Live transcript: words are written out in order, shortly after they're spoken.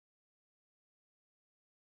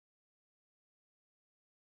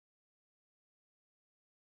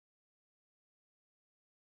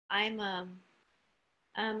I'm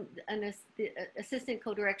the assistant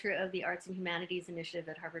co-director of the Arts and Humanities Initiative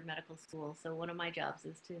at Harvard Medical School. So one of my jobs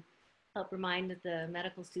is to help remind the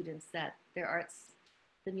medical students that their arts,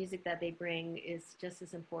 the music that they bring, is just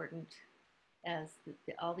as important as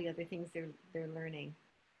all the other things they're learning.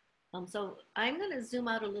 So I'm going to zoom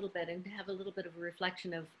out a little bit and have a little bit of a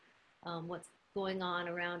reflection of what's going on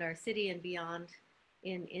around our city and beyond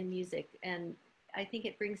in music. And I think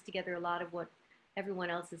it brings together a lot of what everyone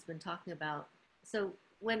else has been talking about. So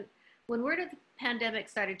when word of the pandemic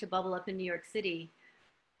started to bubble up in New York City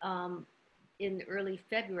in early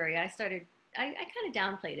February, I kind of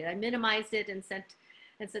downplayed it. I minimized it and said,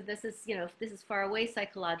 this is, this is far away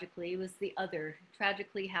psychologically. It was the other,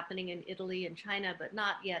 tragically happening in Italy and China, but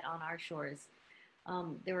not yet on our shores.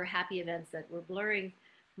 There were happy events that were blurring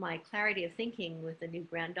my clarity of thinking with a new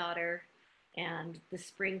granddaughter and the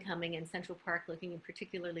spring coming and Central Park looking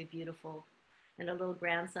particularly beautiful, and a little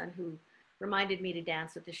grandson who reminded me to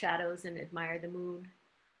dance with the shadows and admire the moon.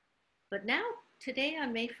 But now, today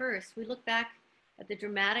on May 1st, we look back at the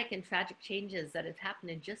dramatic and tragic changes that have happened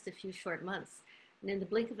in just a few short months. And in the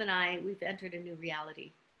blink of an eye, we've entered a new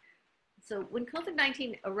reality. So when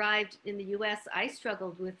COVID-19 arrived in the US, I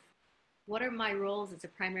struggled with what are my roles as a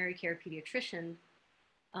primary care pediatrician?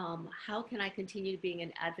 How can I continue being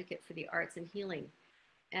an advocate for the arts and healing?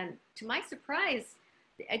 And to my surprise,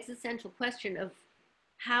 the existential question of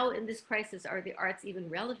how in this crisis are the arts even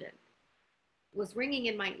relevant was ringing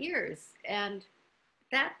in my ears. And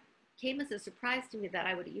that came as a surprise to me that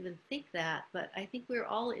I would even think that, but I think we were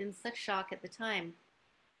all in such shock at the time.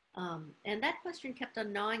 And that question kept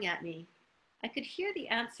on gnawing at me. I could hear the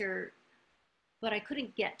answer, but I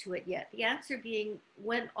couldn't get to it yet. The answer being,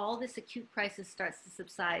 when all this acute crisis starts to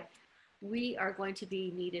subside, we are going to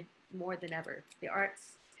be needed more than ever. The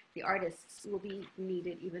artists will be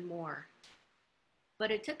needed even more. But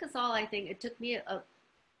it took us all, I think, it took me a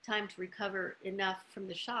time to recover enough from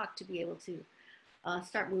the shock to be able to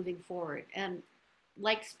start moving forward. And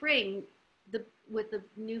like spring, with the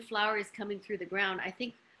new flowers coming through the ground, I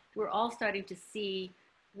think we're all starting to see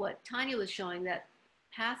what Tanya was showing, that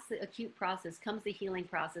past the acute process comes the healing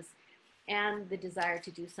process and the desire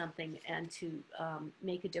to do something and to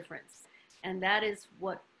make a difference. And that is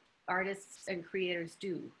what artists and creators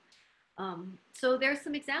do. So there's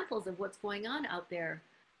some examples of what's going on out there.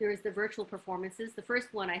 There is the virtual performances. The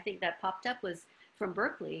first one I think that popped up was from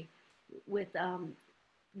Berkeley with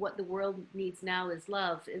What the World Needs Now is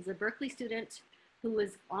Love. Is a Berkeley student who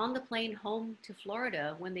was on the plane home to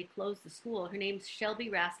Florida when they closed the school. Her name's Shelby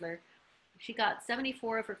Rassler. She got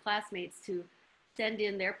 74 of her classmates to send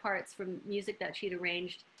in their parts from music that she'd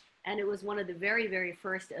arranged. And it was one of the very, very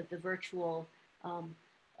first of the virtual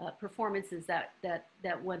performances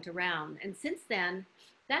that went around. And since then,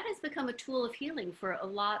 that has become a tool of healing for a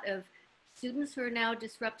lot of students who are now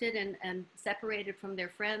disrupted and separated from their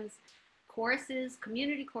friends. Choruses,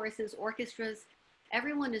 community choruses, orchestras,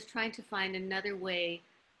 everyone is trying to find another way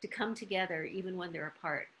to come together even when they're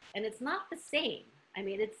apart. And it's not the same. I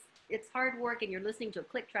mean, it's hard work and you're listening to a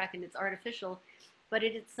click track and it's artificial, but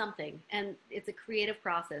it is something, and it's a creative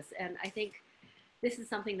process. And I think this is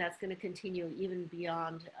something that's going to continue even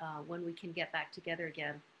beyond when we can get back together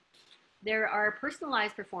again. There are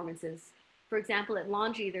personalized performances. For example, at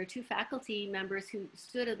Laundry, there are two faculty members who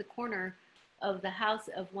stood at the corner of the house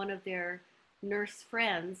of one of their nurse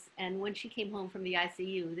friends, and when she came home from the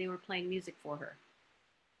ICU, they were playing music for her.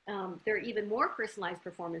 There are even more personalized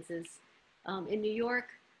performances. In New York,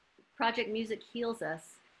 Project Music Heals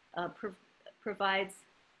Us provides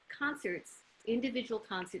concerts, individual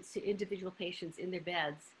concerts to individual patients in their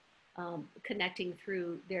beds, connecting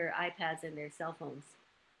through their iPads and their cell phones.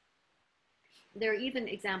 There are even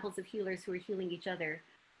examples of healers who are healing each other.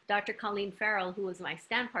 Dr. Colleen Farrell, who was my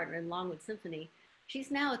stand partner in Longwood Symphony, she's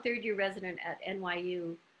now a third-year resident at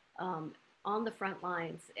NYU on the front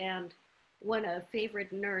lines. And when a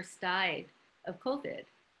favorite nurse died of COVID,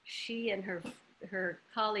 she and her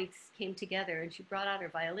colleagues came together and she brought out her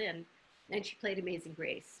violin and she played Amazing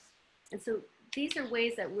Grace. And so these are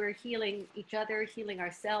ways that we're healing each other, healing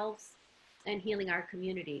ourselves, and healing our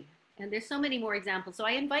community. And there's so many more examples. So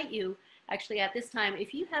I invite you, actually at this time,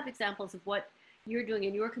 if you have examples of what you're doing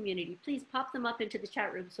in your community, please pop them up into the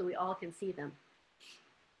chat room so we all can see them.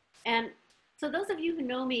 And so those of you who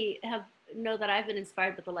know me know that I've been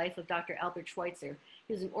inspired by the life of Dr. Albert Schweitzer.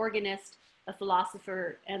 He was an organist, a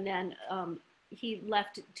philosopher, and then he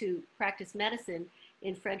left to practice medicine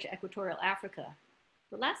in French Equatorial Africa.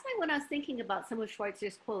 But last night when I was thinking about some of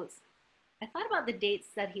Schweitzer's quotes, I thought about the dates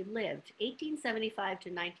that he lived, 1875 to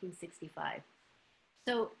 1965.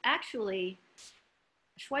 So actually,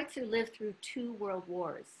 Schweitzer lived through 2 world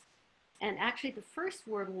wars. And actually, the First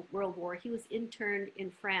World War, he was interned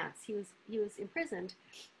in France. He was imprisoned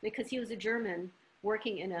because he was a German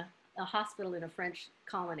working in a hospital in a French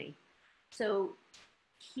colony. So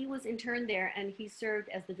he was interned there, and he served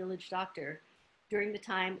as the village doctor during the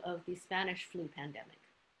time of the Spanish flu pandemic.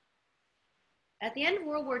 At the end of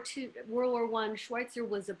World War I, Schweitzer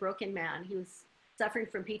was a broken man. He was suffering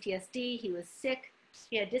from PTSD. He was sick.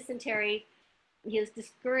 He had dysentery. He was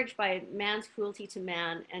discouraged by man's cruelty to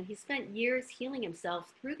man, and he spent years healing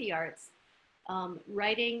himself through the arts,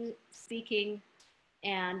 writing, speaking,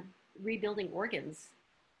 and rebuilding organs.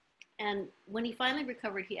 And when he finally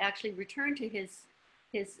recovered, he actually returned to his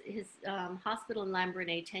hospital in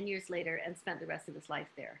Lambaréné 10 years later and spent the rest of his life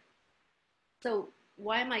there. So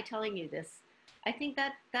why am I telling you this? I think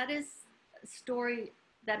that is a story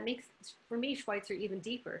that makes, for me, Schweitzer even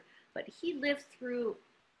deeper. But he lived through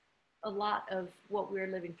a lot of what we're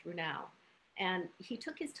living through now. And he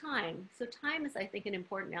took his time. So time is, I think, an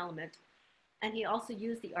important element. And he also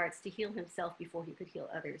used the arts to heal himself before he could heal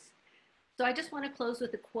others. So I just want to close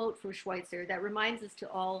with a quote from Schweitzer that reminds us to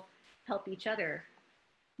all help each other.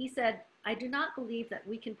 He said, "I do not believe that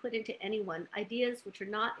we can put into anyone ideas which are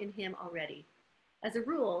not in him already. As a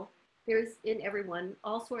rule, there is in everyone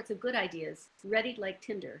all sorts of good ideas, ready like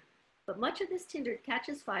tinder. But much of this tinder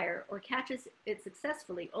catches fire or catches it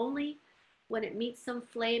successfully only when it meets some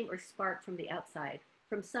flame or spark from the outside,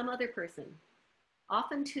 from some other person.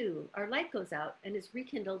 Often, too, our light goes out and is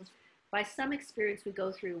rekindled by some experience we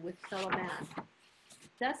go through with fellow man.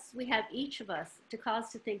 Thus, we have each of us to cause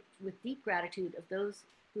to think with deep gratitude of those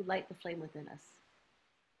who light the flame within us."